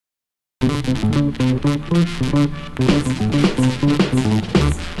I'm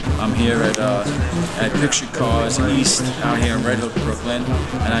here at Picture Cars East out here in Red Hook, Brooklyn,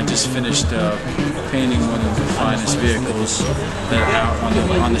 and I just finished painting one of the finest vehicles that are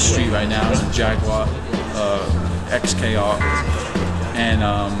out on the street right now. It's a Jaguar XKR, and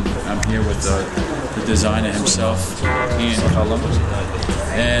I'm here with the designer himself, Ian Cullum,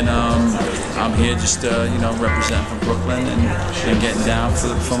 and I'm here just you know, representing from Brooklyn and getting down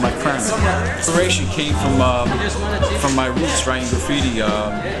for my crown. Inspiration came from my roots writing graffiti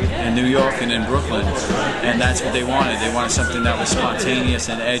in New York and in Brooklyn, and that's what they wanted. They wanted something that was spontaneous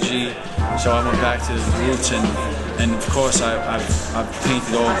and edgy, so I went back to the roots, and of course I've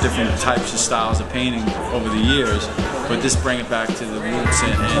painted all different types of styles of painting over the years, but this brings it back to the roots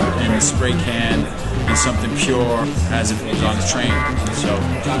and the spray can and something pure as if it was on the train. So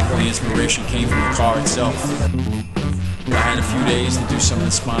the inspiration came from the car itself. I had a few days to do something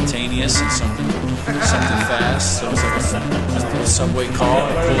spontaneous and something fast. So it's like a subway car.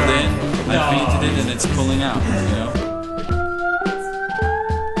 I pulled in, I painted it, and it's pulling out. You know.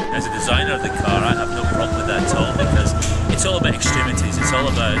 As a designer of the car, I have no problem with that at all, because it's all about extremities. It's all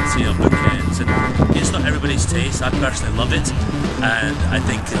about, you know, bookends, and it's not everybody's taste. I personally love it, and I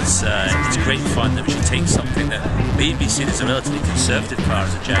think it's great fun that we should take something that may be seen as a relatively conservative car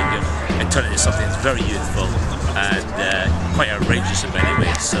as a Jaguar and turn it into something that's very youthful and quite outrageous in many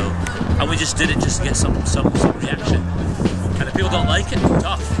ways. So, and we just did it just to get some reaction. And if people don't like it,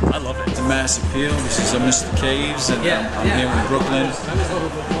 tough. I love it. It's a mass appeal. This is a Mr. Kaves, and I'm here in Brooklyn,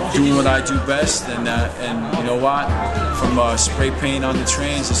 doing what I do best. And you know what? From spray paint on the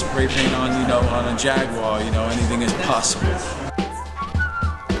trains to spray paint on on a Jaguar, anything is possible.